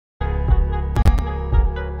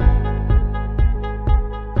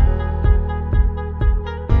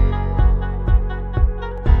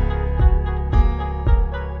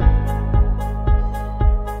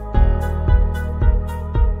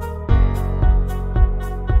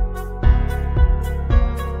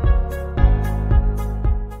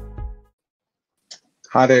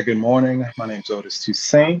Hi there, good morning. My name is Otis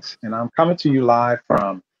Toussaint, and I'm coming to you live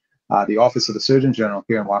from the Office of the Surgeon General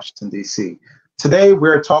here in Washington, D.C. Today,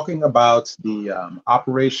 we're talking about the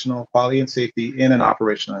operational quality and safety in an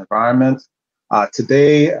operational environment.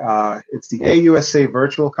 Today, it's the AUSA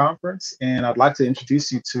virtual conference, and I'd like to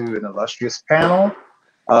introduce you to an illustrious panel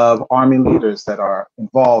of Army leaders that are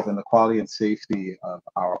involved in the quality and safety of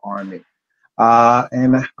our Army.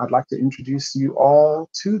 And I'd like to introduce you all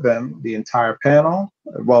to them, the entire panel.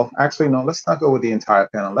 Well, actually, no, let's not go with the entire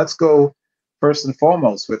panel. Let's go first and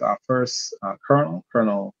foremost with our first Colonel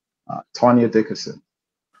Tonya Dickerson.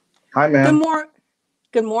 Hi, Good, ma'am.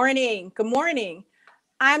 Good morning. Good morning.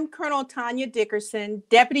 I'm Colonel Tonya Dickerson,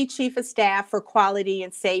 Deputy Chief of Staff for Quality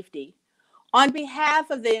and Safety. On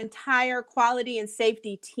behalf of the entire Quality and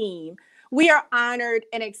Safety team, we are honored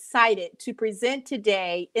and excited to present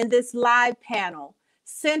today in this live panel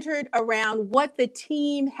centered around what the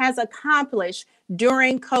team has accomplished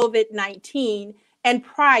during COVID-19 and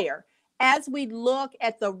prior as we look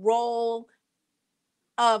at the role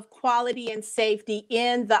of quality and safety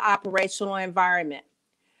in the operational environment.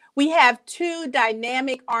 We have two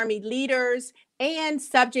dynamic Army leaders and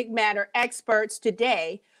subject matter experts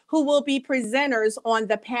today who will be presenters on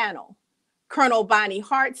the panel, Colonel Bonnie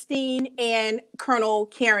Hartstein and Colonel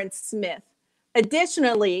Karen Smith.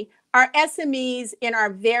 Additionally, our SMEs in our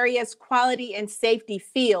various quality and safety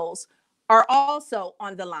fields are also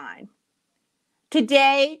on the line.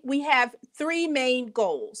 Today, we have three main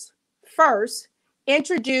goals. First,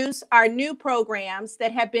 introduce our new programs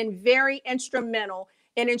that have been very instrumental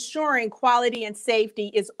in ensuring quality and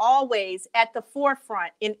safety is always at the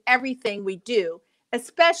forefront in everything we do,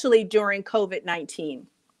 especially during COVID-19.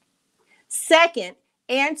 Second,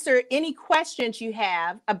 answer any questions you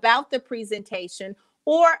have about the presentation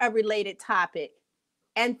or a related topic.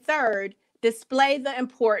 And third, display the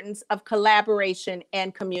importance of collaboration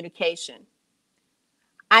and communication.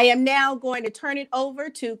 I am now going to turn it over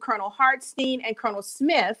to Colonel Hartstein and Colonel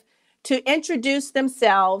Smith to introduce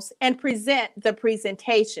themselves and present the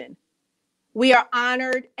presentation. We are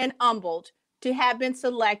honored and humbled to have been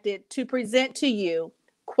selected to present to you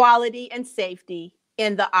quality and safety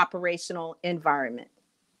in the operational environment.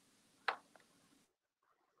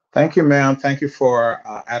 Thank you, ma'am. Thank you for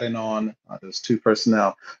adding on those two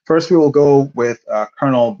personnel. First, we will go with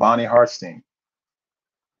Colonel Bonnie Hartstein.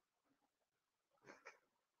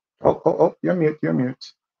 Oh, you're mute, you're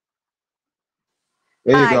mute.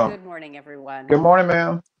 There you go. Hi, good morning, everyone. Good morning,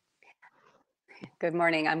 ma'am. Good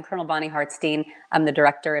morning. I'm Colonel Bonnie Hartstein. I'm the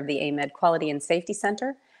director of the AMEDD Quality and Safety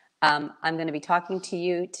Center. I'm going to be talking to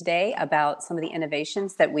you today about some of the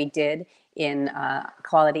innovations that we did in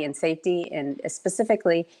quality and safety, and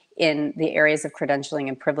specifically in the areas of credentialing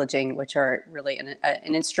and privileging, which are really an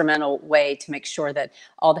instrumental way to make sure that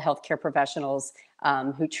all the healthcare professionals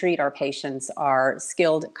who treat our patients are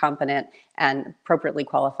skilled, competent, and appropriately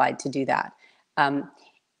qualified to do that.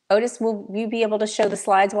 Otis, will you be able to show the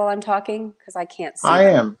slides while I'm talking? Because I can't see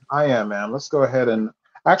them. I am, ma'am. Let's go ahead and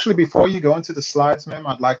actually, before you go into the slides, ma'am,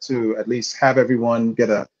 I'd like to at least have everyone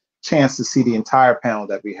get a chance to see the entire panel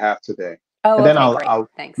that we have today. Oh, and then okay, great.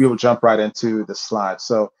 Thanks. we will jump right into the slides.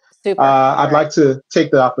 So super. I'd like to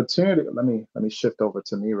take the opportunity. Let me shift over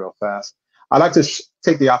to me real fast. I'd like to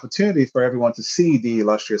take the opportunity for everyone to see the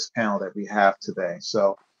illustrious panel that we have today.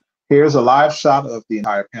 So here's a live shot of the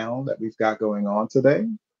entire panel that we've got going on today.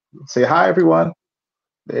 Say hi, everyone.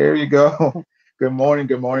 There you go. Good morning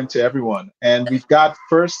to everyone. And we've got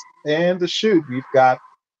first in the chute, we've got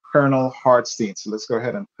Colonel Hartstein. So let's go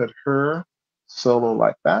ahead and put her solo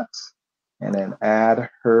like that, and then add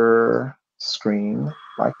her screen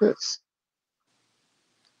like this.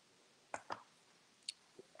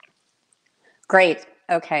 Great.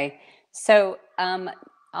 Okay. So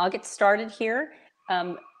I'll get started here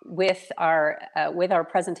with our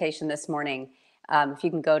presentation this morning. If you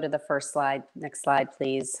can go to the first slide, next slide,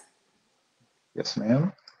 please. Yes,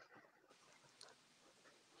 ma'am.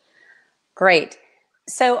 Great.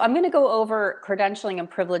 So I'm going to go over credentialing and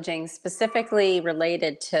privileging, specifically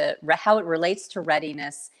related to how it relates to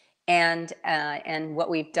readiness and what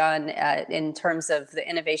we've done in terms of the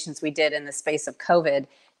innovations we did in the space of COVID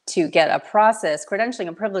to get a process. Credentialing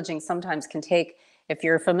and privileging sometimes can take, if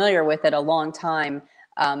you're familiar with it, a long time.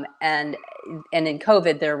 And in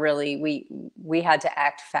COVID, there really we had to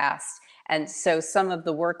act fast. And so some of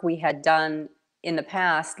the work we had done in the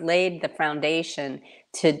past laid the foundation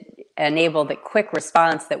to enable the quick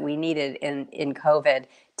response that we needed in COVID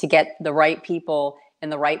to get the right people in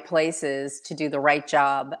the right places to do the right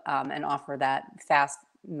job and offer that fast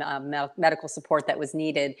medical support that was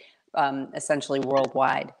needed essentially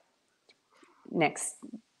worldwide. Next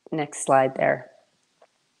slide there.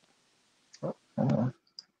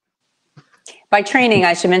 By training,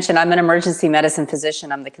 I should mention, I'm an emergency medicine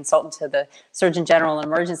physician. I'm the consultant to the Surgeon General in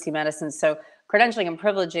emergency medicine. So credentialing and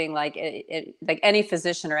privileging, like any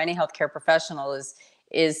physician or any healthcare professional,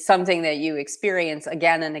 is something that you experience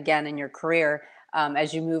again and again in your career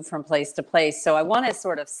as you move from place to place. So I want to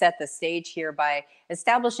sort of set the stage here by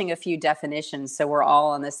establishing a few definitions so we're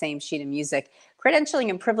all on the same sheet of music. Credentialing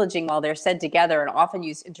and privileging, while they're said together and often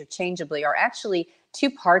used interchangeably, are actually two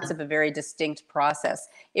parts of a very distinct process.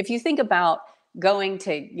 If you think about going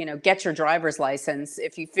to, get your driver's license,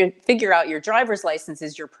 if you figure out your driver's license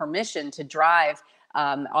is your permission to drive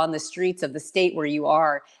on the streets of the state where you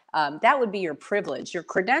are, that would be your privilege. Your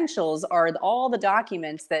credentials are all the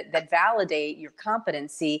documents that validate your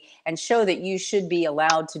competency and show that you should be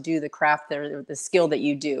allowed to do the craft or the skill that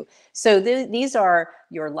you do. So these are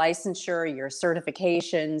your licensure, your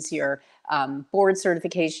certifications, your board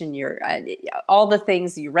certification, your all the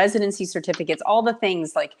things, your residency certificates, all the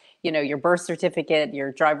things like, your birth certificate,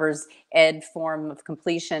 your driver's ed form of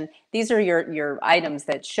completion. These are your items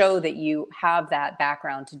that show that you have that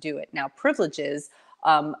background to do it. Now, privileges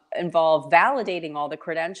involve validating all the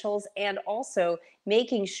credentials and also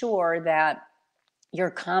making sure that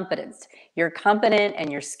you're competent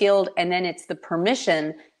and you're skilled, and then it's the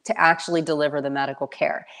permission to actually deliver the medical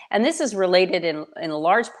care. And this is related in a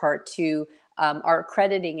large part to our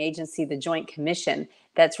accrediting agency, the Joint Commission,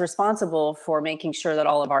 that's responsible for making sure that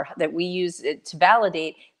that we use it to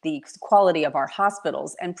validate the quality of our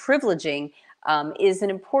hospitals. And privileging is an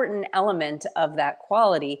important element of that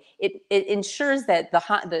quality. It ensures that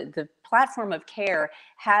the platform of care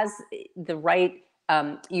has the right,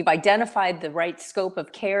 you've identified the right scope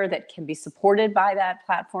of care that can be supported by that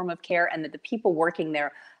platform of care, and that the people working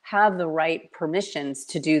there have the right permissions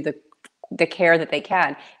to do the care that they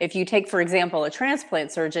can. If you take, for example, a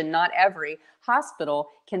transplant surgeon, not every hospital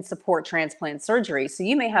can support transplant surgery. So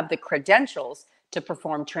you may have the credentials to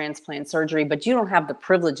perform transplant surgery, but you don't have the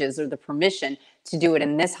privileges or the permission to do it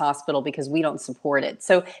in this hospital because we don't support it.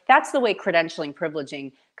 So that's the way credentialing,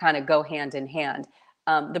 privileging kind of go hand in hand.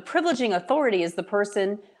 The privileging authority is the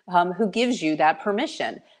person who gives you that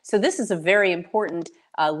permission. So this is a very important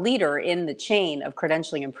leader in the chain of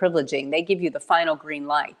credentialing and privileging. They give you the final green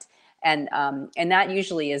light. And that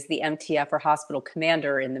usually is the MTF or hospital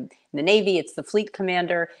commander. In the Navy, it's the fleet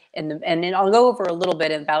commander. And then I'll go over a little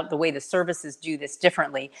bit about the way the services do this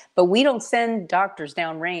differently. But we don't send doctors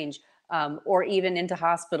downrange or even into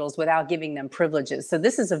hospitals without giving them privileges. So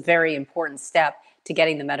this is a very important step to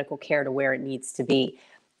getting the medical care to where it needs to be.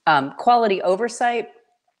 Quality oversight.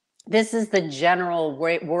 This is the general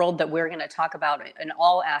world that we're going to talk about in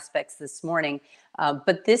all aspects this morning.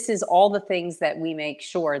 But this is all the things that we make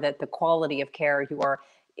sure that the quality of care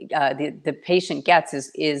the patient gets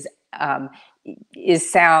is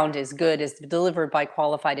sound, is good, is delivered by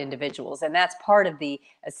qualified individuals. And that's part of the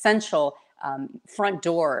essential front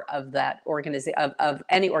door of that of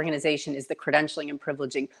any organization is the credentialing and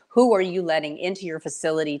privileging. Who are you letting into your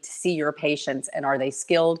facility to see your patients, and are they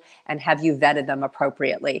skilled, and have you vetted them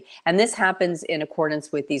appropriately? And this happens in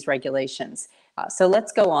accordance with these regulations. So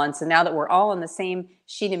let's go on. So now that we're all on the same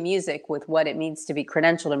sheet of music with what it means to be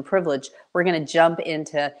credentialed and privileged, we're going to jump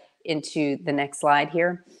into the next slide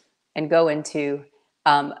here and go into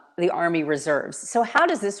the Army Reserves. So how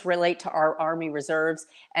does this relate to our Army Reserves,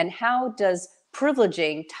 and how does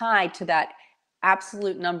privileging tie to that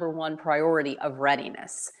absolute #1 priority of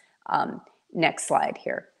readiness? Next slide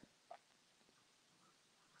here.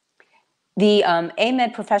 The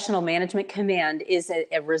AMEDD Professional Management Command is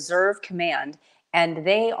a reserve command, and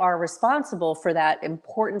they are responsible for that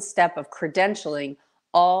important step of credentialing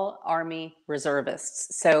all Army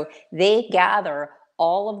reservists. So they gather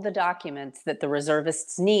all of the documents that the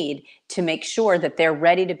reservists need to make sure that they're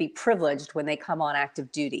ready to be privileged when they come on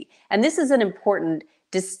active duty. And this is an important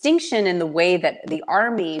distinction in the way that the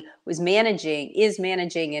Army is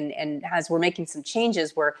managing, and as we're making some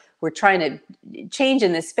changes, we're trying to change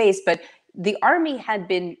in this space. But the Army had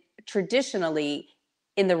been traditionally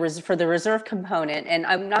for the reserve component, and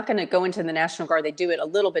I'm not going to go into the National Guard. They do it a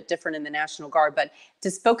little bit different in the National Guard, but to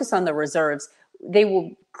focus on the reserves, they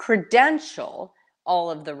will credential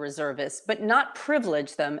all of the reservists, but not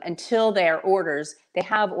privilege them until they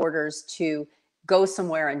have orders to go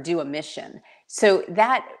somewhere and do a mission. So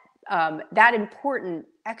that important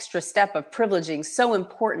extra step of privileging, so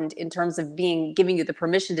important in terms of giving you the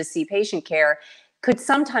permission to see patient care, could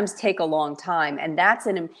sometimes take a long time. And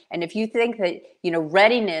and if you think that,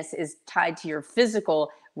 readiness is tied to your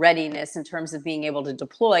physical readiness in terms of being able to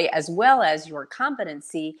deploy, as well as your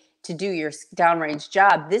competency to do your downrange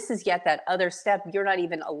job, this is yet that other step. You're not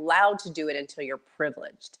even allowed to do it until you're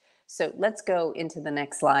privileged. So let's go into the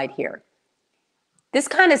next slide here. This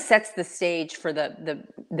kind of sets the stage for the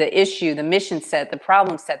issue, the mission set, the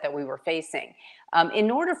problem set that we were facing. In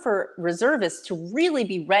order for reservists to really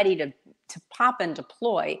be ready to pop and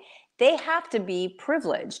deploy, they have to be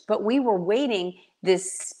privileged. But we were waiting this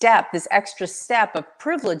step, this extra step of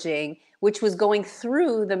privileging, which was going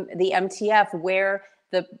through the MTF where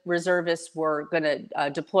the reservists were going to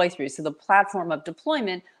deploy through. So the platform of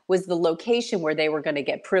deployment was the location where they were going to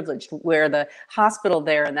get privileged, where the hospital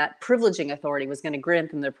there and that privileging authority was going to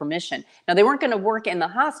grant them their permission. Now, they weren't going to work in the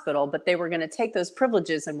hospital, but they were going to take those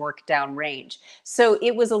privileges and work downrange. So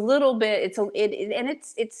it was a little bit,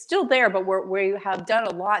 it's still there, but we have done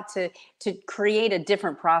a lot to create a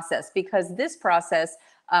different process, because this process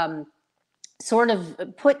sort of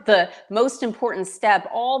put the most important step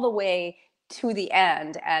all the way to the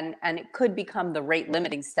end, and it could become the rate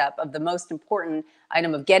limiting step of the most important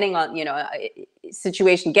item of getting on,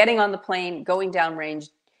 situation, getting on the plane, going downrange,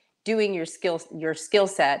 doing your skill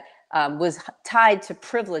set was tied to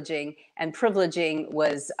privileging, and privileging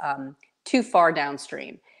was too far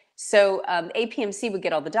downstream. So APMC would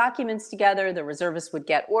get all the documents together, the reservists would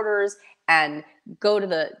get orders and go to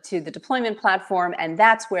the deployment platform, and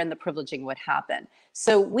that's when the privileging would happen.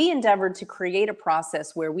 So we endeavored to create a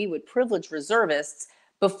process where we would privilege reservists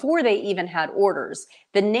before they even had orders.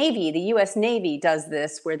 The Navy, the US Navy does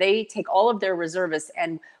this, where they take all of their reservists,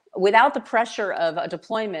 and without the pressure of a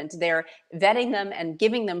deployment, they're vetting them and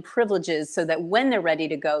giving them privileges so that when they're ready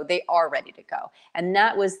to go, they are ready to go. And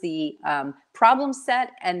that was the problem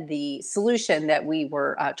set and the solution that we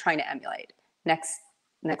were trying to emulate. Next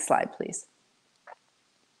slide, please.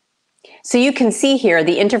 So you can see here,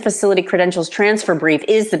 the Interfacility Credentials Transfer Brief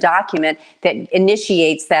is the document that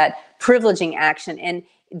initiates that privileging action. And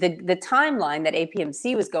the timeline that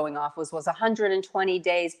APMC was going off was 120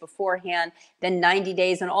 days beforehand, then 90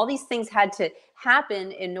 days, and all these things had to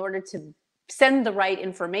happen in order to send the right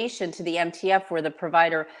information to the MTF where the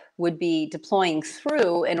provider would be deploying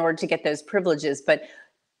through in order to get those privileges. But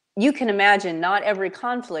you can imagine, not every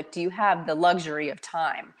conflict do you have the luxury of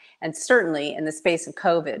time. And certainly in the space of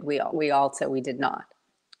COVID, we did not.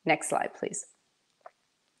 Next slide, please.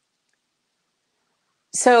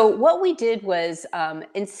 So what we did was,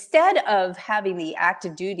 instead of having the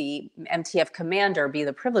active duty MTF commander be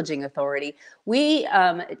the privileging authority, we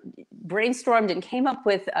brainstormed and came up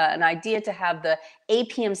with an idea to have the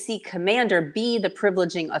APMC commander be the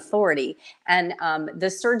privileging authority. And the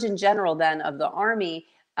Surgeon General then of the Army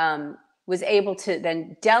was able to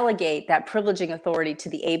then delegate that privileging authority to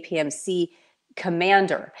the APMC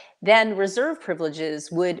commander. Then reserve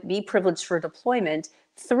privileges would be privileged for deployment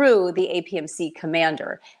through the APMC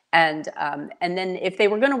commander. And then if they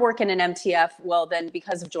were going to work in an MTF, well, then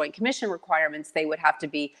because of Joint Commission requirements, they would have to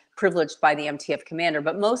be privileged by the MTF commander.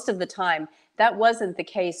 But most of the time, that wasn't the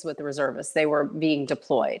case with the reservists. They were being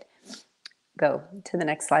deployed. Go to the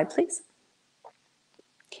next slide, please.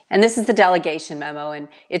 And this is the delegation memo, and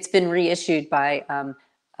it's been reissued by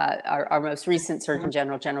our most recent Surgeon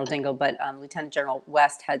General, General Dingell, but Lieutenant General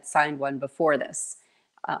West had signed one before this.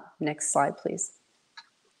 Next slide, please.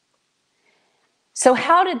 So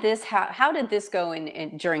how did this go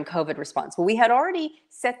during COVID response? Well, we had already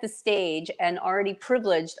set the stage and already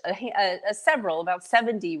privileged about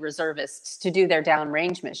 70 reservists to do their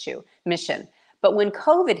downrange mission. But when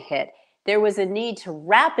COVID hit, there was a need to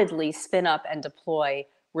rapidly spin up and deploy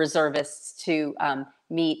reservists to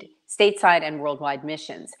meet stateside and worldwide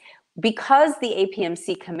missions. Because the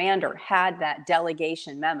APMC commander had that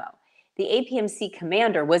delegation memo, the APMC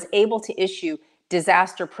commander was able to issue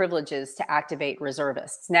disaster privileges to activate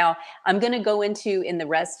reservists. Now, I'm going to go into, in the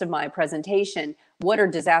rest of my presentation, what are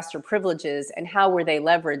disaster privileges and how were they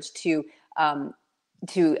leveraged to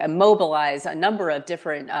mobilize a number of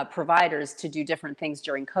different providers to do different things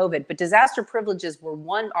during COVID. But disaster privileges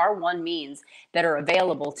are one means that are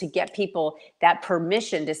available to get people that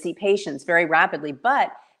permission to see patients very rapidly.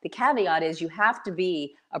 But the caveat is you have to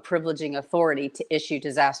be a privileging authority to issue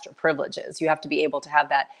disaster privileges. You have to be able to have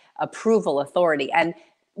that approval authority. And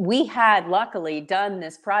we had luckily done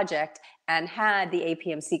this project and had the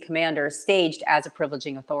APMC commander staged as a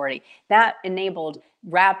privileging authority. That enabled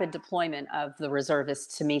rapid deployment of the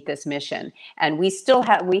reservists to meet this mission. And we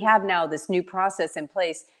have now this new process in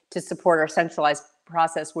place to support our centralized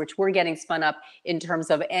process, which we're getting spun up in terms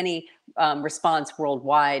of any response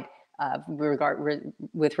worldwide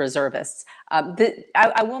with reservists.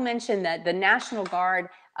 I will mention that the National Guard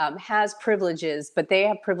has privileges, but they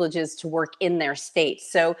have privileges to work in their state.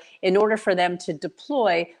 So in order for them to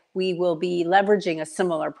deploy, we will be leveraging a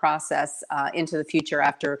similar process into the future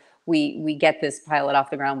after we get this pilot off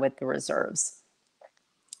the ground with the reserves.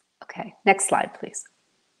 Okay, next slide, please.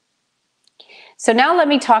 So now let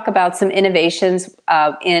me talk about some innovations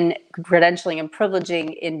in credentialing and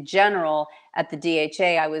privileging in general at the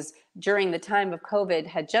DHA. I was, during the time of COVID,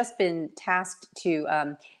 had just been tasked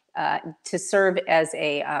to serve as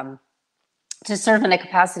a to serve in a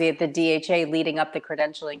capacity at the DHA, leading up the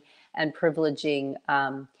credentialing and privileging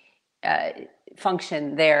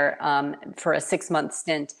function there for a 6-month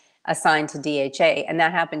stint assigned to DHA, and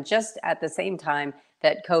that happened just at the same time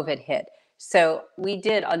that COVID hit. So we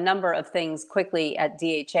did a number of things quickly at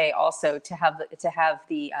DHA also to have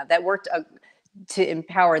the that worked to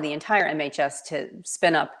empower the entire MHS to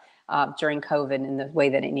spin up during COVID in the way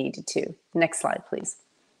that it needed to. Next slide, please.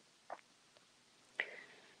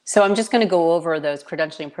 So I'm just going to go over those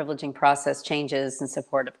credentialing and privileging process changes in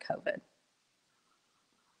support of COVID.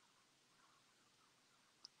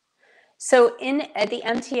 So at the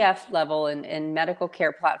MTF level in medical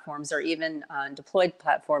care platforms, or even deployed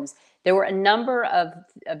platforms, there were a number of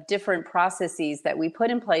different processes that we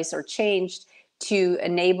put in place or changed to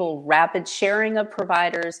enable rapid sharing of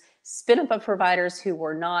providers, spin up of providers who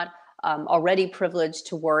were not already privileged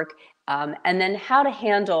to work, and then how to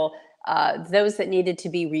handle those that needed to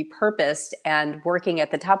be repurposed and working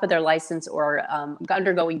at the top of their license or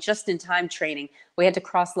undergoing just-in-time training. We had to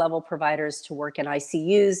cross-level providers to work in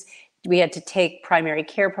ICUs. We had to take primary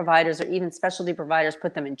care providers or even specialty providers,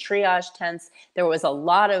 put them in triage tents. There was a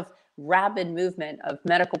lot of rapid movement of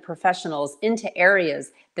medical professionals into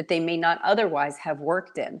areas that they may not otherwise have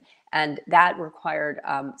worked in. And that required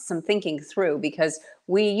some thinking through, because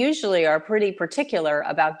we usually are pretty particular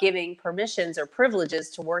about giving permissions or privileges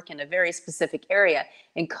to work in a very specific area.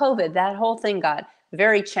 In COVID, that whole thing got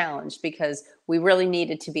very challenged because we really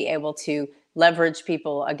needed to be able to leverage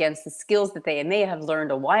people against the skills that they may have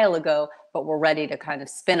learned a while ago, but were ready to kind of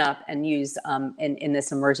spin up and use in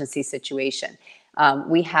this emergency situation.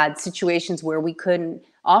 We had situations where we couldn't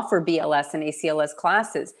offer BLS and ACLS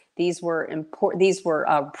classes. These were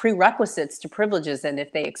prerequisites to privileges, and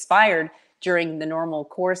if they expired during the normal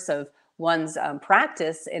course of one's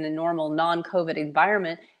practice in a normal non-COVID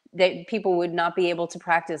environment, that people would not be able to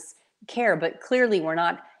practice care. But clearly we're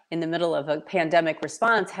not in the middle of a pandemic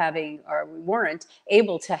response or we weren't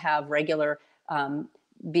able to have regular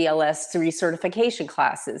BLS recertification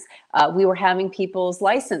classes. We were having people's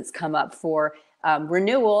license come up for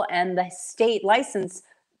renewal, and the state license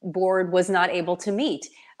board was not able to meet.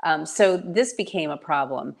 So this became a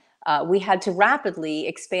problem. We had to rapidly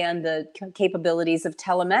expand the capabilities of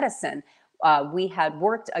telemedicine. We had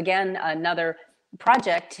worked, again, another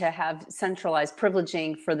project to have centralized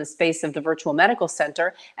privileging for the space of the virtual medical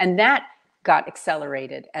center, and that got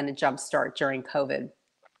accelerated and a jump start during COVID.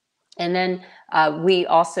 And then we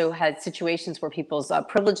also had situations where people's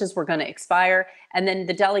privileges were going to expire, and then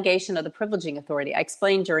the delegation of the privileging authority. I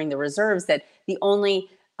explained during the reserves that the only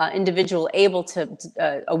individual able to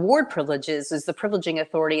award privileges is the privileging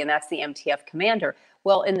authority, and that's the MTF commander.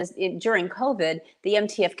 Well, during COVID, the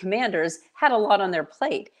MTF commanders had a lot on their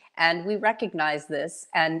plate. And we recognized this,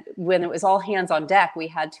 and when it was all hands on deck, we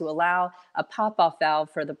had to allow a pop-off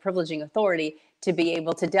valve for the privileging authority to be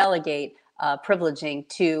able to delegate privileging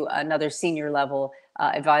to another senior level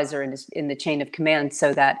advisor in the chain of command,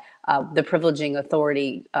 so that the privileging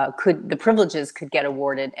authority the privileges could get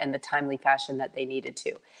awarded in the timely fashion that they needed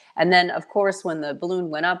to. And then, of course, when the balloon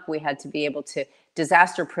went up, we had to be able to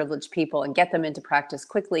disaster privilege people and get them into practice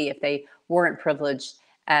quickly if they weren't privileged,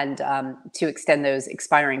 and to extend those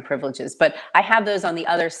expiring privileges. But I have those on the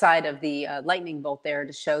other side of the lightning bolt there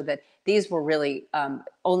to show that these were really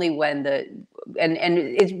only when and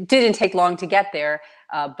it didn't take long to get there,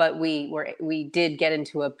 but we did get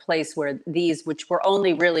into a place where these, which were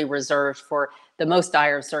only really reserved for the most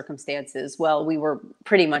dire of circumstances, well, we were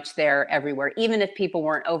pretty much there everywhere. Even if people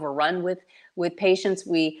weren't overrun with patients,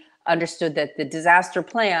 we understood that the disaster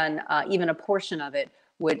plan, even a portion of it,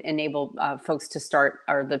 would enable folks to start,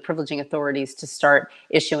 or the privileging authorities to start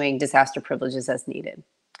issuing disaster privileges as needed.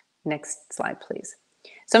 Next slide, please.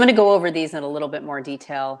 So I'm going to go over these in a little bit more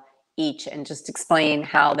detail each and just explain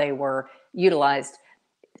how they were utilized.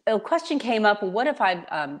 A question came up, what if I've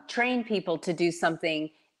trained people to do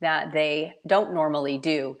something that they don't normally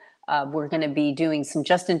do? We're going to be doing some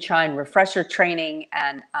just-in-time refresher training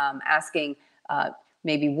and asking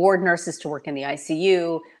maybe ward nurses to work in the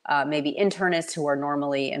ICU, maybe internists who are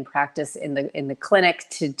normally in practice in the clinic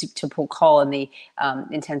to call in the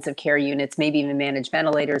intensive care units, maybe even manage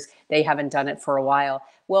ventilators. They haven't done it for a while.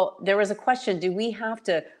 Well, there was a question, do we have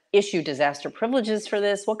to issue disaster privileges for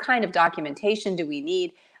this? What kind of documentation do we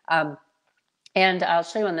need? And I'll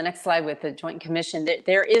show you on the next slide with the Joint Commission that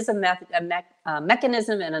there is a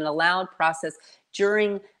mechanism and an allowed process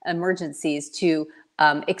during emergencies to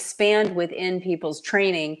expand within people's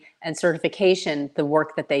training and certification the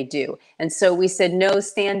work that they do. And so we said, no,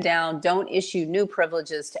 stand down, don't issue new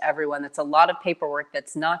privileges to everyone. That's a lot of paperwork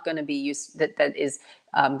that's not going to be used, that is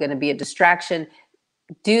going to be a distraction.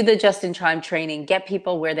 Do the just-in-time training, get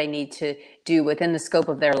people where they need to do within the scope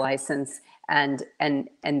of their license, and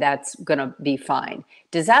that's going to be fine.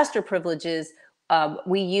 Disaster privileges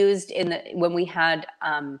we used when we had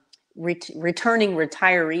returning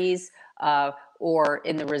retirees or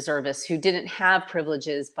in the reservists who didn't have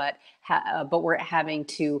privileges but were having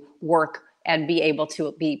to work and be able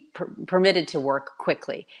to be permitted to work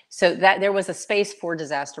quickly. So that there was a space for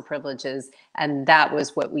disaster privileges, and that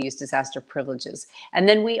was what we used disaster privileges. And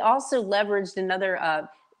then we also leveraged another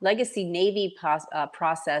legacy Navy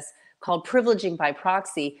process called privileging by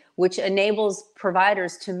proxy, which enables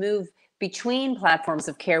providers to move between platforms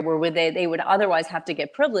of care where they would otherwise have to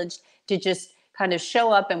get privileged, to just kind of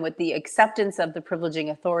show up and with the acceptance of the privileging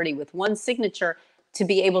authority with one signature to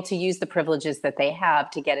be able to use the privileges that they have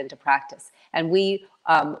to get into practice. And we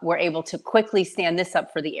were able to quickly stand this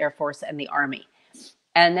up for the Air Force and the Army.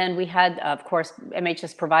 And then we had, of course,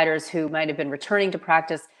 MHS providers who might have been returning to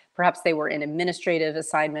practice. Perhaps they were in administrative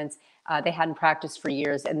assignments. They hadn't practiced for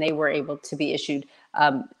years, and they were able to be issued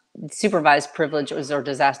supervised privileges or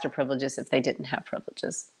disaster privileges if they didn't have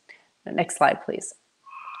privileges. Next slide, please.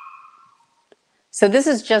 So this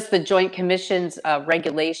is just the Joint Commission's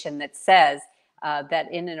regulation that says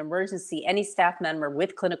that in an emergency, any staff member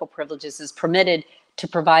with clinical privileges is permitted to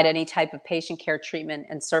provide any type of patient care, treatment,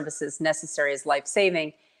 and services necessary as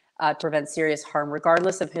life-saving to prevent serious harm,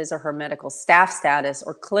 regardless of his or her medical staff status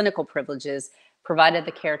or clinical privileges, provided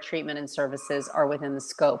the care, treatment, and services are within the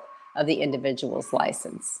scope of the individual's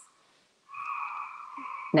license.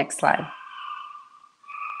 Next slide.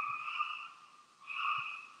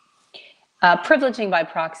 Privileging by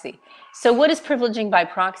proxy. So what is privileging by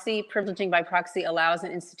proxy? Privileging by proxy allows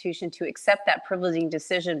an institution to accept that privileging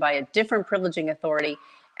decision by a different privileging authority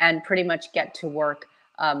and pretty much get to work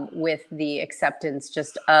with the acceptance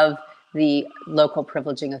just of the local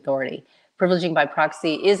privileging authority. Privileging by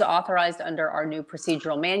proxy is authorized under our new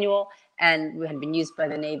procedural manual, and we had been used by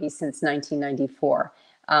the Navy since 1994.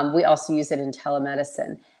 We also use it in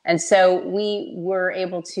telemedicine. And so we were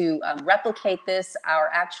able to replicate this. Our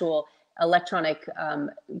actual electronic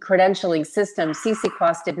credentialing system,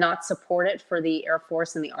 CCQuas, did not support it for the Air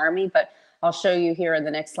Force and the Army, but I'll show you here in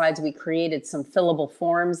the next slides. We created some fillable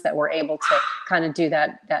forms that were able to kind of do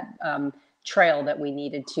that trail that we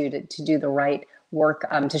needed to do the right work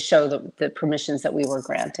to show the permissions that we were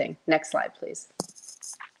granting. Next slide, please.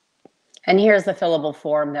 And here's the fillable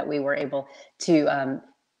form that we were able to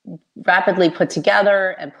rapidly put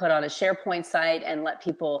together and put on a SharePoint site and let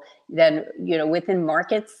people then, within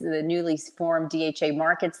markets, the newly formed DHA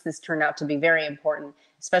markets, this turned out to be very important,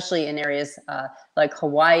 especially in areas like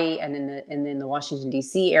Hawaii and in the Washington,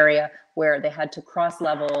 D.C. area, where they had to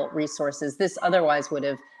cross-level resources. This otherwise would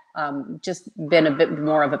have just been a bit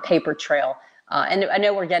more of a paper trail. And I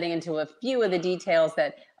know we're getting into a few of the details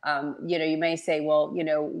that, you may say, well,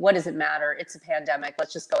 what does it matter? It's a pandemic.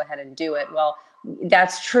 Let's just go ahead and do it. Well,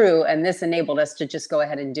 that's true. And this enabled us to just go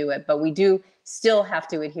ahead and do it. But we do still have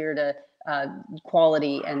to adhere to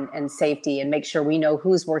quality and safety and make sure we know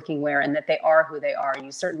who's working where and that they are who they are.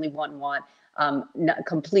 You certainly wouldn't want not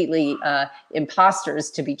completely imposters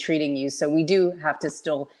to be treating you. So we do have to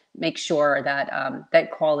still make sure that that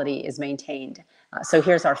quality is maintained. So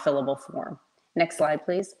here's our fillable form. Next slide,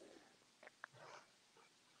 please.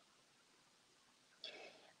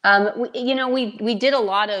 We did a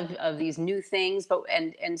lot of these new things, but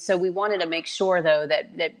and so we wanted to make sure though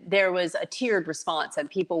that there was a tiered response and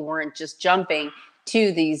people weren't just jumping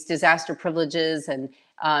to these disaster privileges and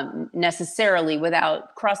necessarily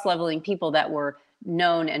without cross-leveling people that were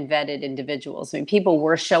known and vetted individuals. I mean, people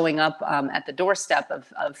were showing up at the doorstep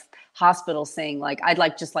of hospitals saying like,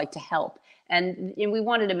 I'd just like to help. And we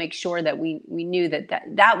wanted to make sure that we knew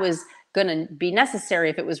that was going to be necessary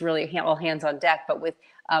if it was really all hands on deck. But with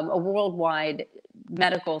a worldwide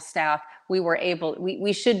medical staff,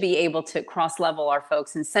 we should be able to cross-level our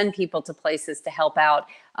folks and send people to places to help out.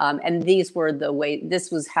 And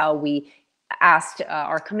this was how we asked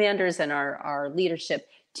our commanders and our leadership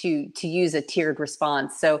to use a tiered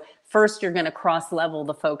response. So first, you're going to cross-level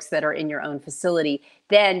the folks that are in your own facility.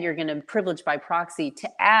 Then you're going to privilege by proxy to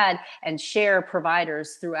add and share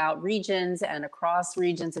providers throughout regions and across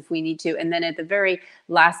regions if we need to. And then at the very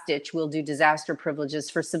last ditch, we'll do disaster privileges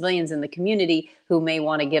for civilians in the community who may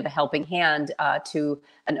want to give a helping hand to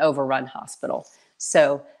an overrun hospital.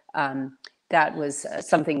 So that was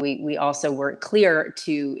something we also were clear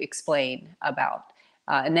to explain about.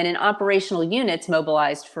 And then in operational units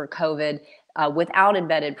mobilized for COVID without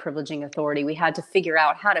embedded privileging authority, we had to figure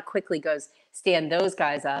out how to quickly stand those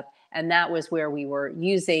guys up. And that was where we were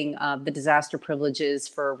using the disaster privileges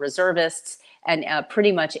for reservists, and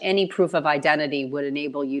pretty much any proof of identity would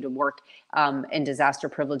enable you to work in disaster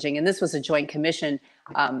privileging. And this was a Joint Commission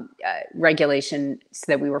regulation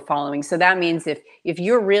that we were following. So that means if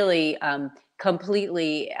you're really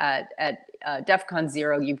completely at DEFCON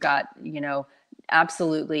 0, you've got,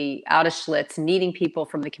 absolutely out of Schlitz, needing people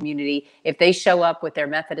from the community. If they show up with their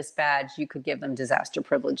Methodist badge, you could give them disaster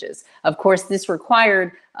privileges. Of course, this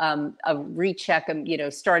required a recheck,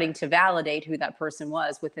 starting to validate who that person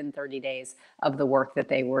was within 30 days of the work that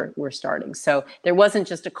they were starting. So there wasn't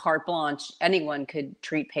just a carte blanche, anyone could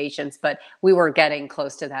treat patients, but we were getting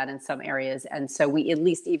close to that in some areas. And so we at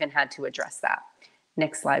least even had to address that.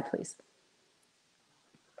 Next slide, please.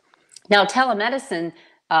 Now, telemedicine,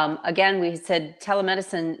 again, we said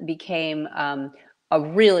telemedicine became a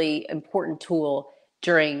really important tool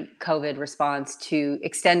during COVID response to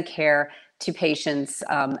extend care to patients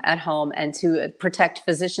at home and to protect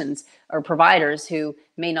physicians or providers who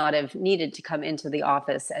may not have needed to come into the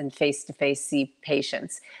office and face-to-face see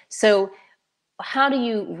patients. So how do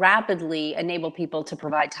you rapidly enable people to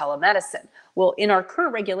provide telemedicine? Well, in our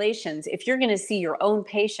current regulations, if you're going to see your own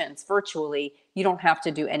patients virtually, you don't have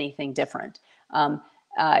to do anything different.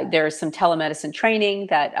 There's some telemedicine training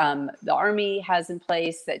that the Army has in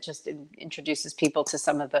place that just introduces people to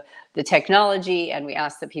some of the technology, and we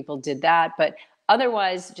ask that people did that. But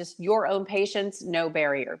otherwise, just your own patients, no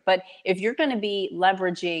barrier. But if you're going to be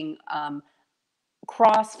leveraging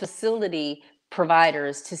cross-facility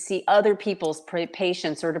providers to see other people's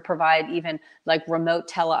patients, or to provide even like remote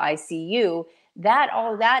tele-ICU,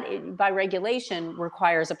 all that by regulation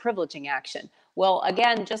requires a privileging action. Well,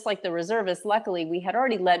 again, just like the reservists, luckily we had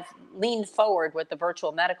already leaned forward with the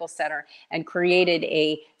virtual medical center and created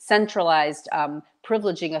a centralized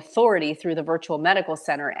privileging authority through the virtual medical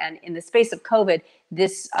center. And in the space of COVID,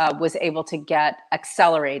 this was able to get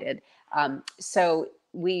accelerated. So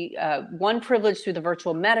one privilege through the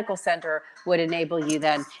virtual medical center would enable you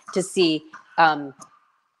then to see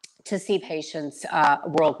patients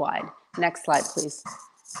worldwide. Next slide, please.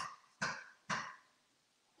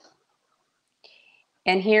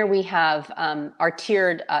 And here we have our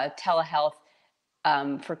tiered telehealth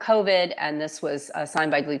for COVID, and this was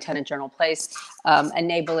signed by Lieutenant General Place,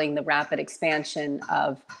 enabling the rapid expansion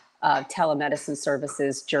of telemedicine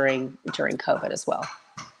services during COVID as well.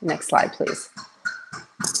 Next slide, please.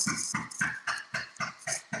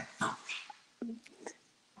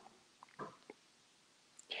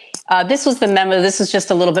 This was the memo. This is just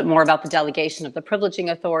a little bit more about the delegation of the privileging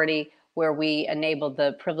authority, where we enabled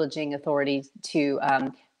the privileging authority to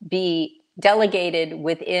be delegated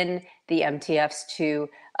within the MTFs to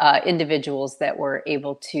individuals that were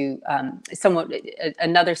able to,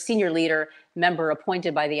 another senior leader member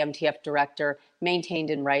appointed by the MTF director, maintained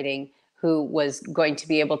in writing, who was going to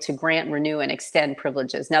be able to grant, renew, and extend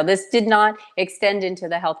privileges. Now, this did not extend into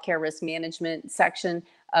the healthcare risk management section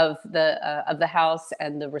of the House,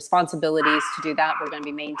 and the responsibilities to do that were going to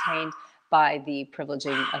be maintained by the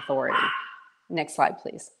privileging authority. Next slide,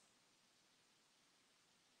 please.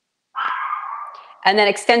 And then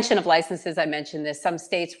extension of licenses, I mentioned this. Some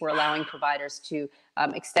states were allowing providers to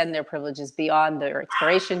extend their privileges beyond their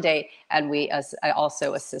expiration date, and I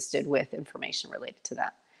also assisted with information related to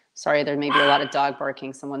that. Sorry, there may be a lot of dog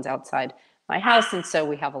barking. Someone's outside my house, and so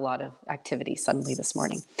we have a lot of activity suddenly this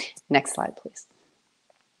morning. Next slide, please.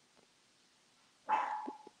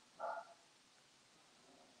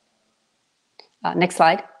 Next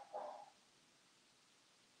slide.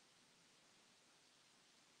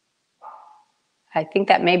 I think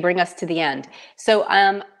that may bring us to the end. So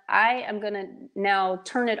I am going to now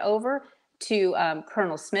turn it over to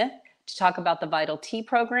Colonel Smith to talk about the Vital T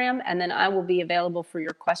program, and then I will be available for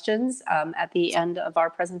your questions at the end of our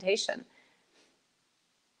presentation.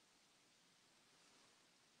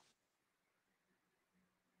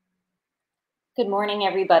 Good morning,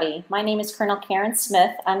 everybody. My name is Colonel Karen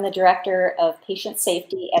Smith. I'm the Director of Patient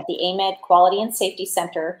Safety at the AMEDD Quality and Safety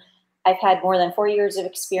Center. I've had more than 4 years of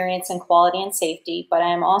experience in quality and safety, but I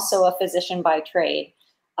am also a physician by trade,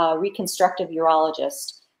 a reconstructive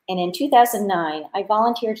urologist. And in 2009, I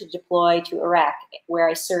volunteered to deploy to Iraq, where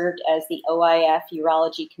I served as the OIF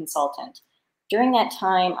urology consultant. During that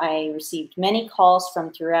time, I received many calls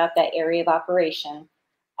from throughout that area of operation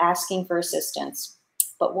asking for assistance.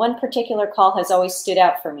 But one particular call has always stood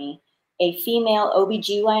out for me. A female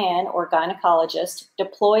OBGYN or gynecologist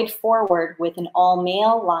deployed forward with an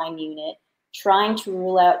all-male line unit trying to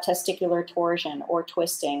rule out testicular torsion or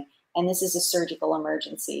twisting, and this is a surgical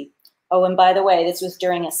emergency. Oh, and by the way, this was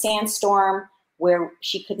during a sandstorm where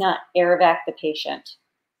she could not air evac the patient.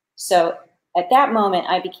 So at that moment,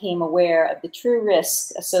 I became aware of the true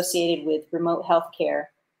risks associated with remote healthcare,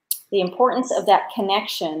 the importance of that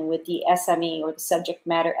connection with the SME or the subject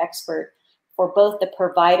matter expert for both the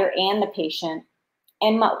provider and the patient,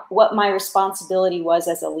 and what my responsibility was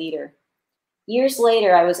as a leader. Years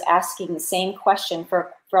later, I was asking the same question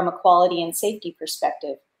from a quality and safety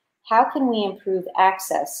perspective. How can we improve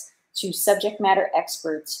access to subject matter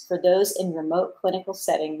experts for those in remote clinical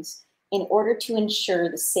settings in order to ensure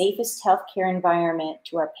the safest healthcare environment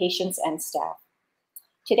to our patients and staff?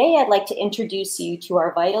 Today, I'd like to introduce you to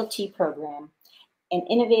our Vital T program, an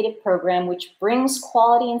innovative program which brings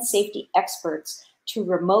quality and safety experts to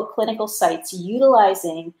remote clinical sites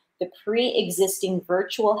utilizing the pre-existing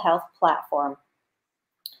virtual health platform.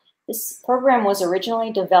 This program was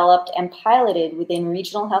originally developed and piloted within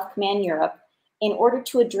Regional Health Command Europe in order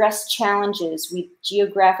to address challenges with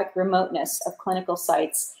geographic remoteness of clinical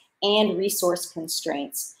sites and resource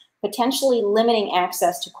constraints, potentially limiting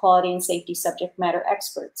access to quality and safety subject matter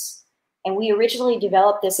experts. And we originally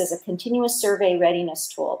developed this as a continuous survey readiness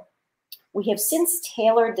tool. We have since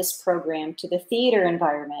tailored this program to the theater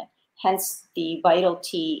environment, hence the Vital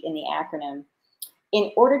T in the acronym,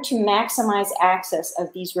 in order to maximize access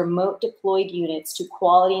of these remote deployed units to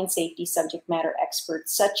quality and safety subject matter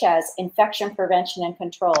experts, such as infection prevention and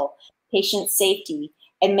control, patient safety,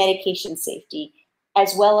 and medication safety,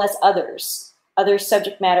 as well as other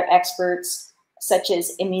subject matter experts, such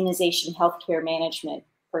as immunization healthcare management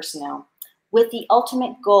personnel, with the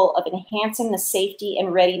ultimate goal of enhancing the safety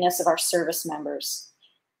and readiness of our service members.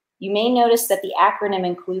 You may notice that the acronym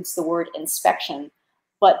includes the word inspection,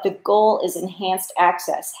 but the goal is enhanced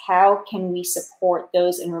access. How can we support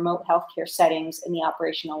those in remote healthcare settings in the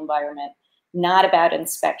operational environment? Not about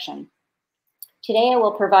inspection. Today, I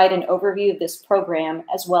will provide an overview of this program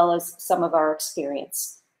as well as some of our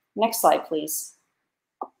experience. Next slide, please.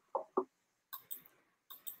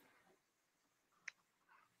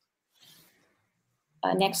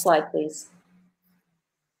 Next slide, please.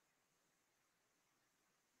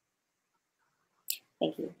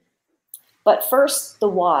 Thank you. But first, the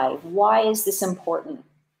why. Why is this important?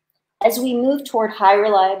 As we move toward high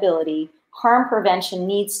reliability, harm prevention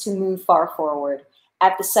needs to move far forward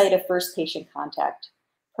at the site of first patient contact.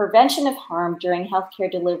 Prevention of harm during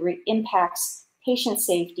healthcare delivery impacts patient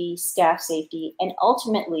safety, staff safety, and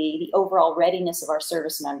ultimately the overall readiness of our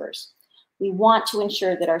service members. We want to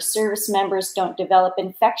ensure that our service members don't develop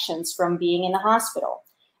infections from being in the hospital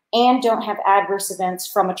and don't have adverse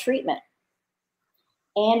events from a treatment.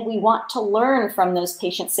 And we want to learn from those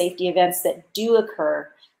patient safety events that do occur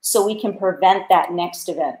so we can prevent that next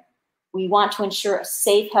event. We want to ensure a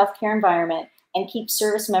safe healthcare environment and keep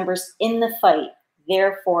service members in the fight,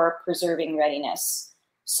 therefore preserving readiness.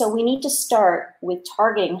 So we need to start with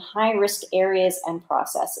targeting high-risk areas and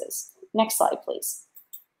processes. Next slide, please.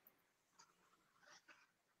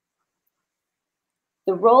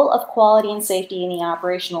 The role of quality and safety in the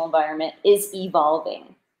operational environment is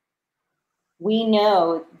evolving. We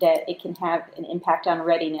know that it can have an impact on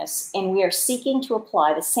readiness, and we are seeking to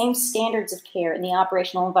apply the same standards of care in the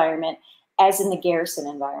operational environment as in the garrison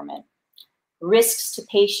environment. Risks to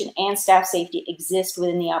patient and staff safety exist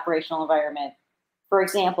within the operational environment. For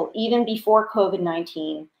example, even before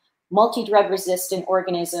COVID-19, multi-drug resistant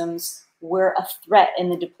organisms were a threat in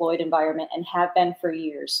the deployed environment and have been for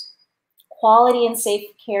years. Quality and safe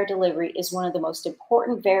care delivery is one of the most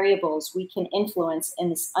important variables we can influence in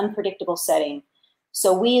this unpredictable setting.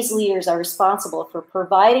 So we as leaders are responsible for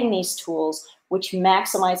providing these tools which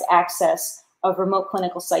maximize access of remote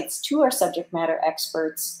clinical sites to our subject matter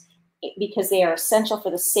experts because they are essential for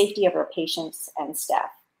the safety of our patients and staff.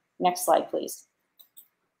 Next slide, please.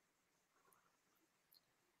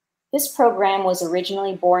 This program was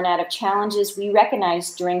originally born out of challenges we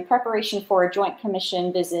recognized during preparation for a Joint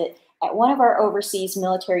Commission visit at one of our overseas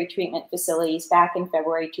military treatment facilities back in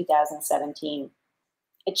February 2017.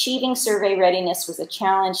 Achieving survey readiness was a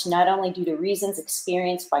challenge not only due to reasons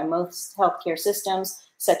experienced by most healthcare systems,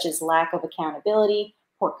 such as lack of accountability,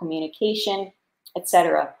 poor communication,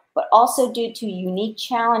 etc., but also due to unique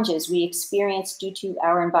challenges we experienced due to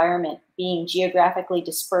our environment being geographically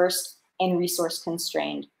dispersed and resource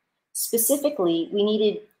constrained. Specifically, we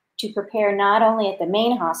needed to prepare not only at the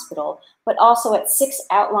main hospital, but also at 6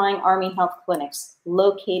 outlying Army health clinics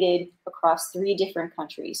located across 3 different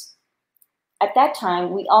countries. At that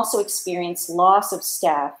time, we also experienced loss of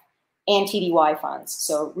staff and TDY funds,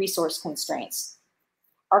 so resource constraints.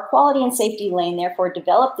 Our quality and safety lane therefore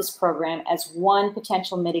developed this program as one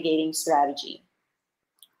potential mitigating strategy.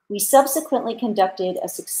 We subsequently conducted a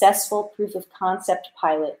successful proof of concept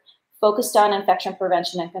pilot focused on infection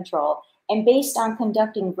prevention and control, and based on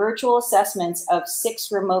conducting virtual assessments of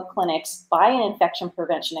 6 remote clinics by an infection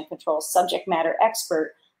prevention and control subject matter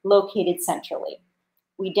expert located centrally.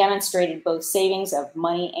 We demonstrated both savings of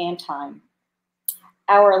money and time.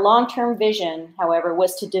 Our long-term vision, however,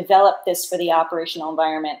 was to develop this for the operational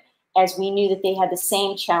environment, as we knew that they had the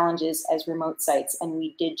same challenges as remote sites, and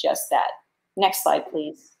we did just that. Next slide,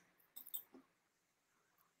 please.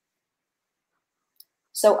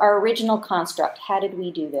 So our original construct, how did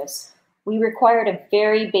we do this? We required a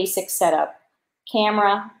very basic setup: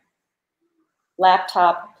 camera,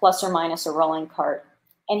 laptop, plus or minus a rolling cart.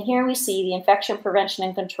 And here we see the infection prevention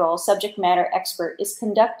and control subject matter expert is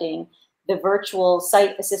conducting the virtual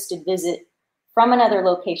site-assisted visit from another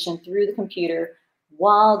location through the computer,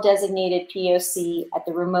 while designated POC at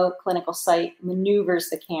the remote clinical site maneuvers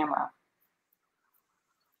the camera.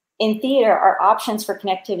 In theater, our options for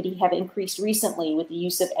connectivity have increased recently with the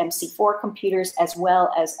use of MC4 computers as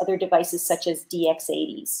well as other devices such as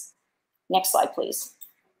DX80s. Next slide, please.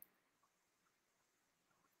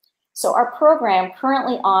 So our program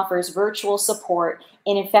currently offers virtual support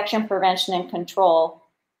in infection prevention and control.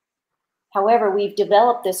 However, we've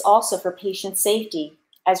developed this also for patient safety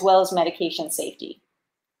as well as medication safety.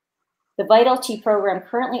 The VitalT program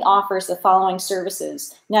currently offers the following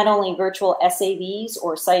services: not only virtual SAVs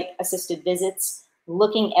or site-assisted visits,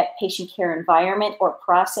 looking at patient care environment or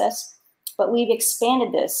process, but we've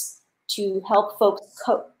expanded this to help folks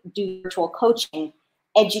do virtual coaching,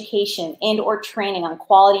 education, and or training on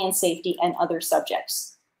quality and safety and other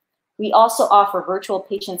subjects. We also offer virtual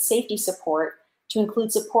patient safety support to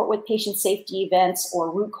include support with patient safety events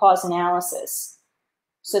or root cause analysis,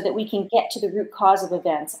 so that we can get to the root cause of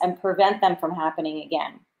events and prevent them from happening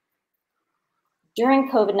again.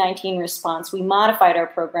 During COVID-19 response, we modified our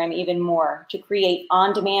program even more to create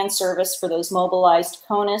on-demand service for those mobilized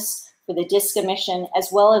CONUS, for the DISC mission, as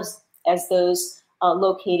well as those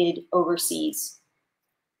located overseas.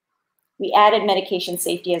 We added medication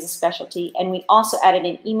safety as a specialty, and we also added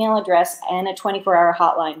an email address and a 24-hour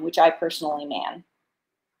hotline, which I personally man.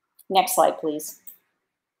 Next slide, please.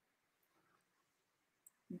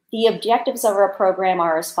 The objectives of our program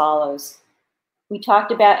are as follows. We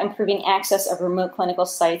talked about improving access of remote clinical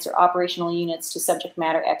sites or operational units to subject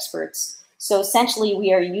matter experts. So essentially,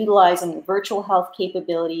 we are utilizing virtual health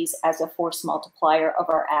capabilities as a force multiplier of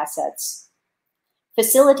our assets.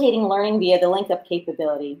 Facilitating learning via the link-up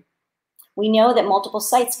capability. We know that multiple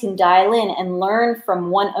sites can dial in and learn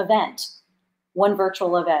from one event, one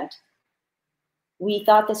virtual event. We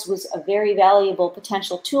thought this was a very valuable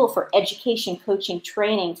potential tool for education, coaching,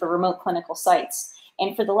 training for remote clinical sites.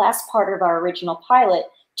 And for the last part of our original pilot,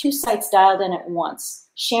 2 sites dialed in at once,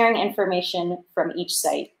 sharing information from each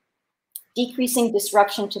site, decreasing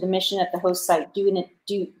disruption to the mission at the host site due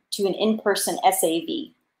to an in-person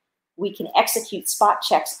SAV. We can execute spot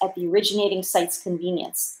checks at the originating site's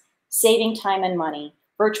convenience, saving time and money.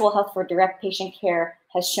 Virtual health for direct patient care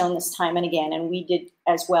has shown this time and again, and we did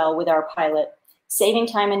as well with our pilot. Saving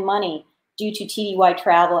time and money due to TDY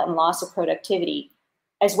travel and loss of productivity,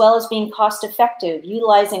 as well as being cost-effective,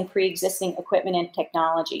 utilizing pre-existing equipment and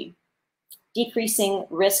technology, decreasing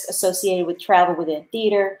risk associated with travel within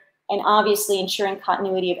theater, and obviously ensuring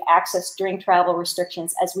continuity of access during travel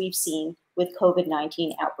restrictions, as we've seen with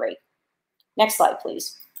COVID-19 outbreak. Next slide,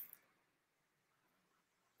 please.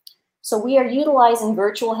 So we are utilizing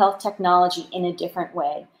virtual health technology in a different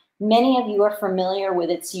way. Many of you are familiar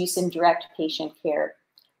with its use in direct patient care.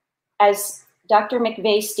 As Dr.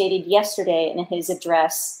 McVeigh stated yesterday in his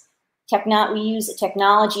address, we use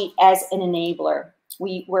technology as an enabler.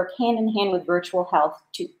 We work hand in hand with virtual health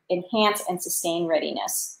to enhance and sustain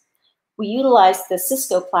readiness. We utilize the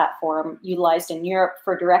Cisco platform utilized in Europe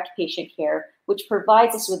for direct patient care, which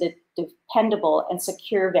provides us with a dependable and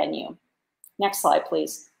secure venue. Next slide,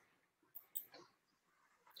 please.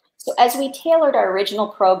 So as we tailored our original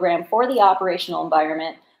program for the operational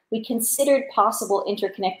environment, we considered possible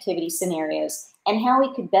interconnectivity scenarios and how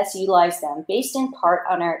we could best utilize them based in part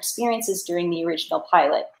on our experiences during the original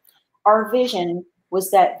pilot. Our vision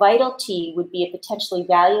was that VitalT would be a potentially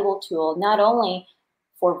valuable tool, not only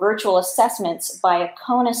for virtual assessments by a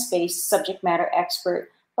CONUS-based subject matter expert,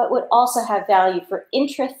 but would also have value for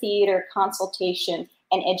intra-theater consultation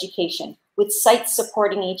and education, with sites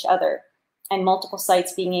supporting each other, and multiple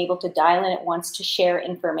sites being able to dial in at once to share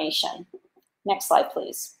information. Next slide,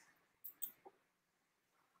 please.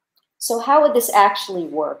 So how would this actually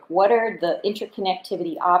work? What are the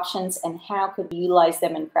interconnectivity options and how could we utilize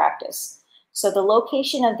them in practice? So the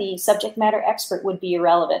location of the subject matter expert would be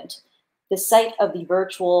irrelevant. The site of the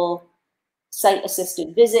virtual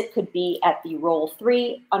site-assisted visit could be at the Role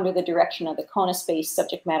 3 under the direction of the CONUS-based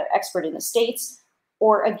subject matter expert in the States,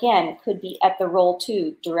 or again, could be at the Role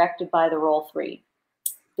 2 directed by the Role 3.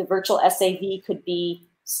 The virtual SAV could be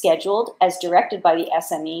scheduled as directed by the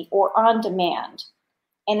SME or on demand.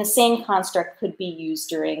 And the same construct could be used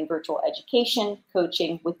during virtual education,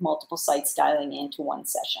 coaching with multiple sites dialing into one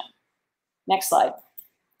session. Next slide.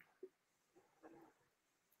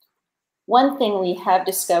 One thing we have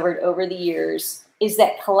discovered over the years is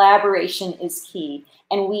that collaboration is key,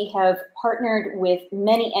 and we have partnered with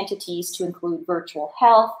many entities to include virtual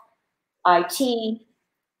health, IT,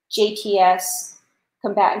 JTS,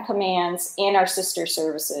 combatant commands, and our sister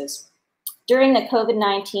services. During the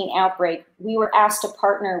COVID-19 outbreak, we were asked to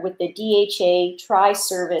partner with the DHA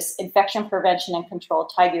Tri-Service Infection Prevention and Control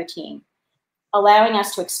Tiger Team, allowing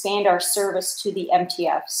us to expand our service to the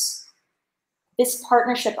MTFs. This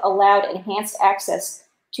partnership allowed enhanced access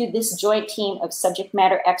to this joint team of subject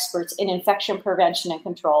matter experts in infection prevention and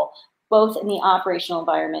control, both in the operational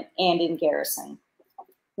environment and in garrison.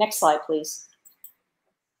 Next slide, please.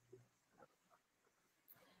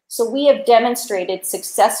 So we have demonstrated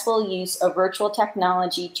successful use of virtual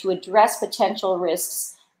technology to address potential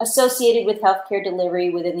risks associated with healthcare delivery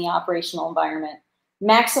within the operational environment,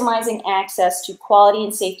 maximizing access to quality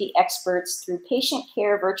and safety experts through patient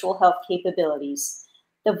care virtual health capabilities.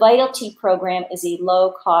 The VitalT program is a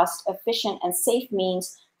low-cost, efficient, and safe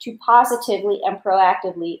means to positively and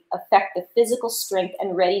proactively affect the physical strength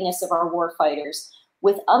and readiness of our warfighters,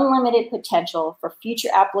 with unlimited potential for future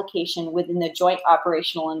application within the joint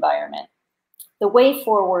operational environment. The way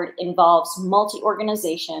forward involves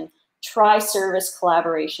multi-organization, tri-service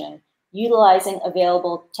collaboration, utilizing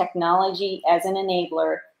available technology as an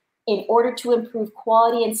enabler in order to improve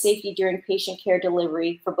quality and safety during patient care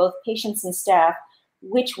delivery for both patients and staff,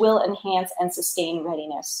 which will enhance and sustain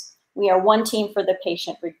readiness. We are one team for the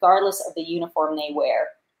patient, regardless of the uniform they wear.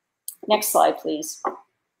 Next slide, please.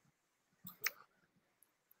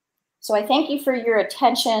 So I thank you for your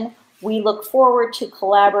attention. We look forward to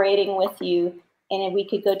collaborating with you. And if we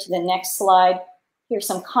could go to the next slide, here's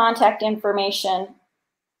some contact information.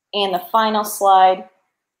 And the final slide,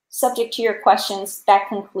 subject to your questions, that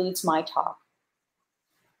concludes my talk.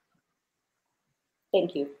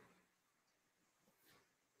 Thank you.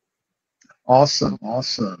 Awesome,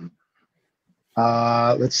 awesome.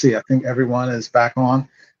 Let's see, I think everyone is back on.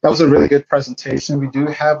 That was a really good presentation. We do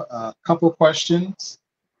have a couple questions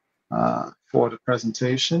for the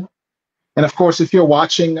presentation. And of course, if you're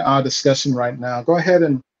watching our discussion right now, go ahead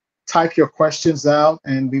and type your questions out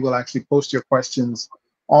and we will actually post your questions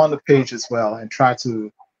on the page as well and try to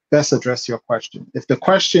best address your question. If the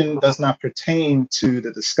question does not pertain to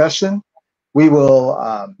the discussion, we will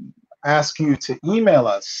ask you to email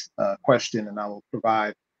us a question and I will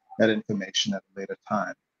provide that information at a later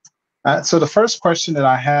time. So the first question that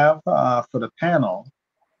I have for the panel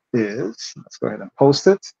is, let's go ahead and post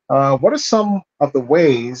it. What are some of the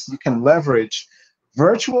ways you can leverage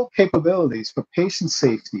virtual capabilities for patient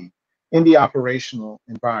safety in the operational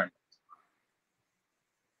environment?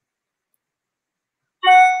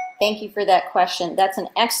 Thank you for that question. That's an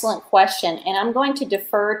excellent question. And I'm going to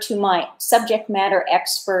defer to my subject matter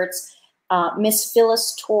experts, Ms.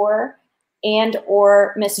 Phyllis Torr and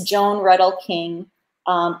or Ms. Joan Ruddle-King,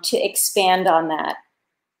 to expand on that.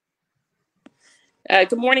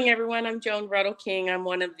 Good morning, everyone. I'm Joan Ruddle-King. I'm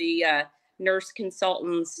one of the nurse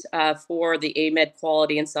consultants for the AMEDD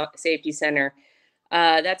Quality and Safety Center.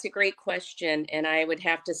 That's a great question. And I would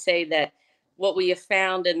have to say that what we have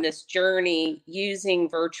found in this journey using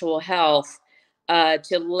virtual health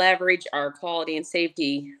to leverage our quality and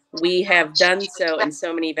safety, we have done so in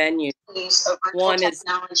so many venues.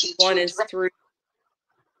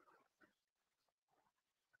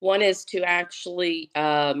 One is to actually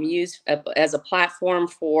use as a platform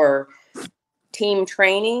for team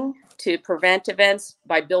training to prevent events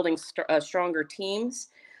by building stronger teams.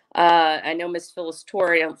 I know Ms. Phyllis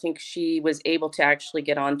Torr, I don't think she was able to actually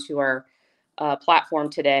get onto our platform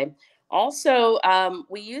today. Also,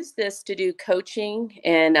 we use this to do coaching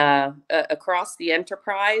and across the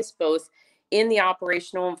enterprise, both in the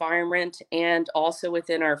operational environment and also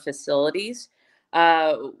within our facilities.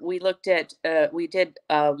 We looked at, we did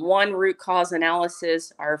one root cause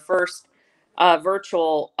analysis, our first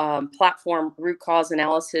virtual platform root cause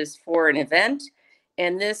analysis for an event.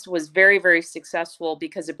 And this was very, very successful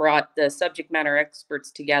because it brought the subject matter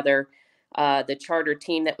experts together the charter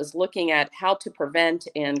team that was looking at how to prevent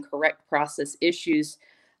and correct process issues,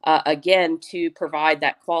 again, to provide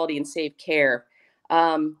that quality and safe care.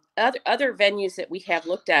 Other venues that we have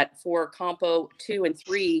looked at for Compo 2 and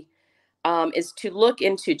 3 is to look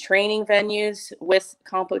into training venues with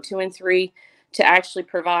Compo 2 and 3 to actually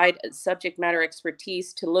provide subject matter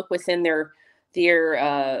expertise to look within their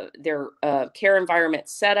care environment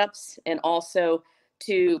setups, and also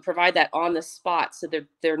to provide that on the spot so that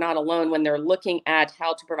they're not alone when they're looking at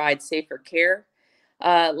how to provide safer care.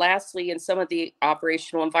 Lastly, in some of the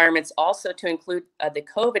operational environments, also to include the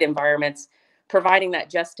COVID environments, providing that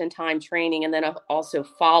just-in-time training, and then also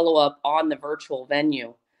follow-up on the virtual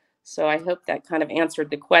venue. So I hope that kind of answered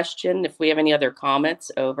the question. If we have any other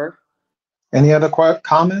comments, over. Any other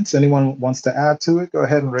comments? Anyone wants to add to it? Go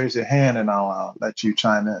ahead and raise your hand and I'll let you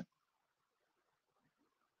chime in.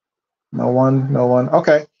 No one, no one.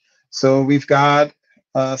 Okay, so we've got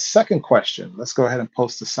a second question. Let's go ahead and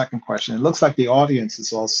post the second question. It looks like the audience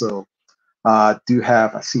is also I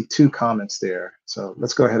see 2 comments there. So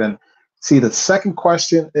let's go ahead and see. The second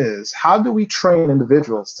question is, how do we train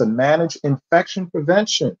individuals to manage infection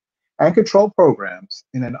prevention and control programs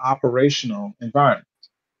in an operational environment?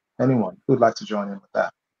 Anyone who'd like to join in with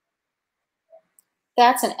that?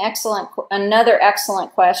 That's another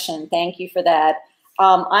excellent question. Thank you for that.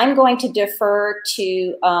 I'm going to defer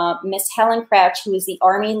to Ms. Helen Crouch, who is the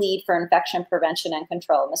Army Lead for Infection Prevention and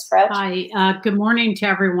Control. Ms. Crouch? Hi, good morning to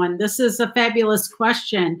everyone. This is a fabulous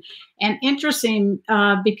question and interesting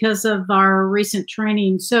because of our recent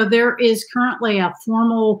training. So there is currently a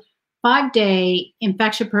formal 5-day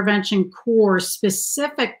infection prevention course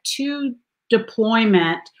specific to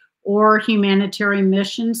deployment or humanitarian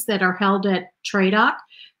missions that are held at TRADOC.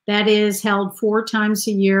 That is held 4 times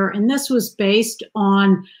a year. And this was based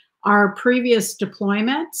on our previous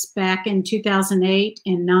deployments back in 2008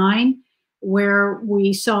 and 2009, where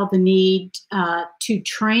we saw the need to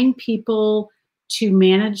train people to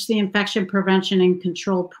manage the infection prevention and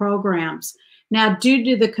control programs. Now, due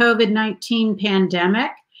to the COVID-19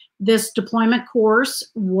 pandemic, this deployment course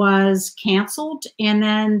was canceled, and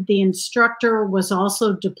then the instructor was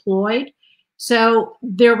also deployed. So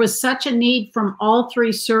there was such a need from all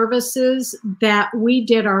 3 services that we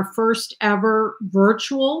did our first ever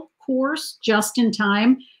virtual course, just in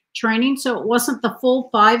time training. So it wasn't the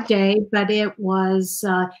full 5-day, but it was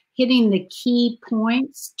hitting the key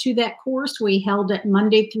points to that course. We held it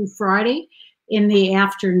Monday through Friday in the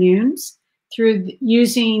afternoons through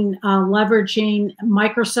leveraging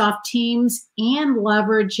Microsoft Teams and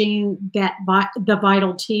leveraging the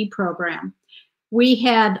Vital T program. We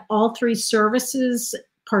had all 3 services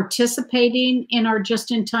participating in our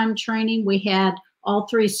just-in-time training. We had all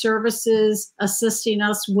 3 services assisting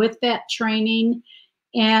us with that training.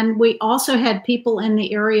 And we also had people in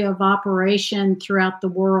the area of operation throughout the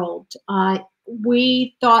world.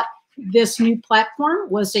 We thought this new platform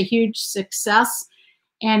was a huge success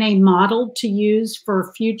and a model to use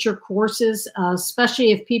for future courses,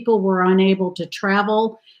 especially if people were unable to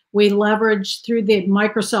travel. We leveraged through the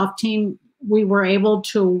Microsoft team. We were able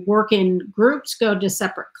to work in groups, go to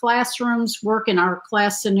separate classrooms, work in our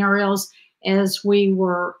class scenarios as we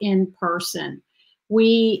were in person.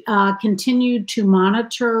 We continue to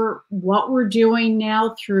monitor what we're doing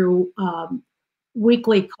now through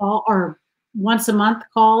weekly call or once a month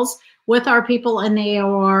calls with our people in the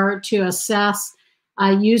AOR to assess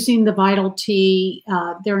using the Vital T,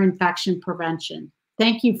 their infection prevention.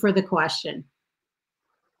 Thank you for the question.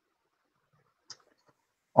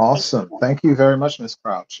 Awesome. Thank you very much, Ms.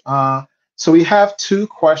 Crouch. So we have 2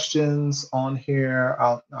 questions on here.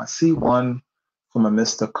 I see one from a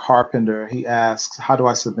Mr. Carpenter. He asks, how do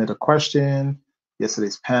I submit a question?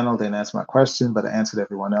 Yesterday's panel didn't answer my question, but I answered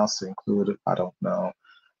everyone else to include it. I don't know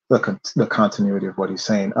the continuity of what he's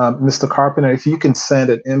saying. Mr. Carpenter, if you can send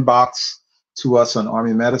an inbox to us on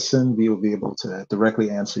Army Medicine, we will be able to directly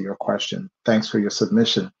answer your question. Thanks for your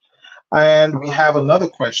submission. And we have another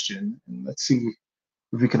question. Let's see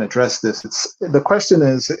if we can address this. The question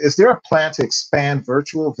is there a plan to expand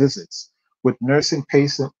virtual visits with nursing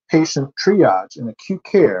patient triage in acute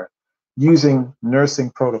care using nursing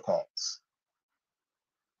protocols?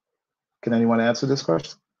 Can anyone answer this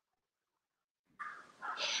question?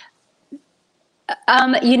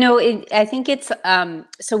 I think it's,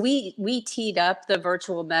 so we teed up the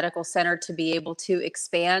virtual medical center to be able to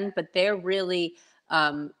expand, but they're really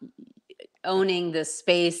owning the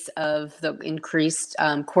space of the increased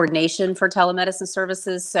coordination for telemedicine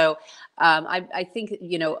services. So I think,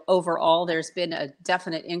 overall, there's been a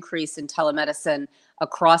definite increase in telemedicine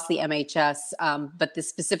across the MHS, but the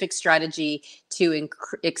specific strategy to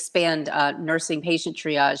expand nursing patient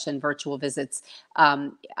triage and virtual visits,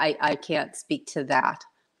 I can't speak to that.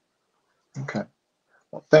 Okay.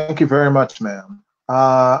 Well, thank you very much, ma'am.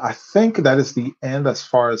 I think that is the end as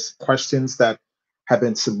far as questions that have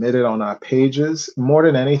been submitted on our pages. More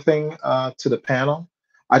than anything, to the panel,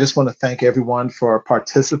 I just want to thank everyone for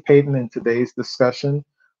participating in today's discussion.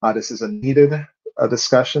 This is a needed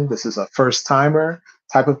discussion. This is a first-timer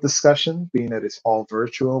type of discussion, being that it's all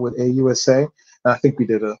virtual with AUSA. And I think we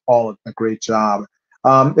did all a great job.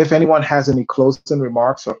 If anyone has any closing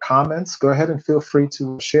remarks or comments, go ahead and feel free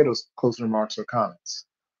to share those closing remarks or comments.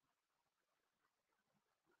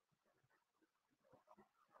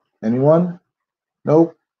 Anyone?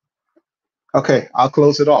 Nope. Okay, I'll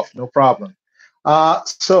close it off, no problem.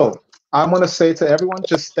 So I'm going to say to everyone,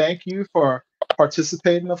 just thank you for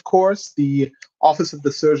participating, of course. The Office of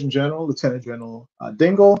the Surgeon General, Lieutenant General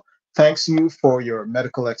Dingle, thanks you for your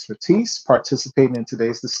medical expertise participating in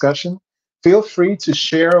today's discussion. Feel free to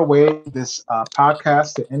share away this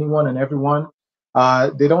podcast to anyone and everyone.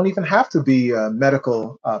 They don't even have to be a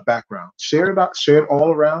medical background. Share it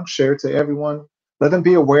all around, share it to everyone. Let them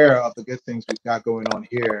be aware of the good things we've got going on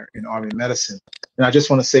here in Army medicine. And I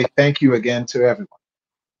just want to say thank you again to everyone.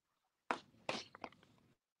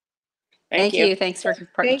 Thank you. Thanks for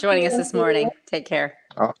joining us this morning. Take care.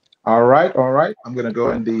 All right. I'm going to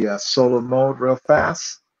go in the solo mode real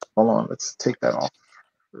fast. Hold on. Let's take that off.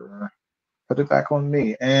 Put it back on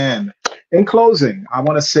me. And in closing, I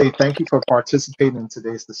want to say thank you for participating in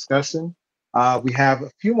today's discussion. We have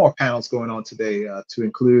a few more panels going on today to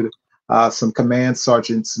include some command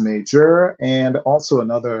sergeants major and also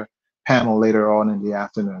another panel later on in the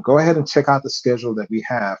afternoon. Go ahead and check out the schedule that we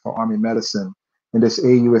have for Army medicine in this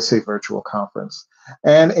AUSA virtual conference.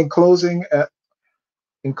 And in closing, as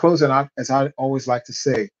I always like to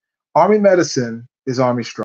say, Army medicine is Army strong.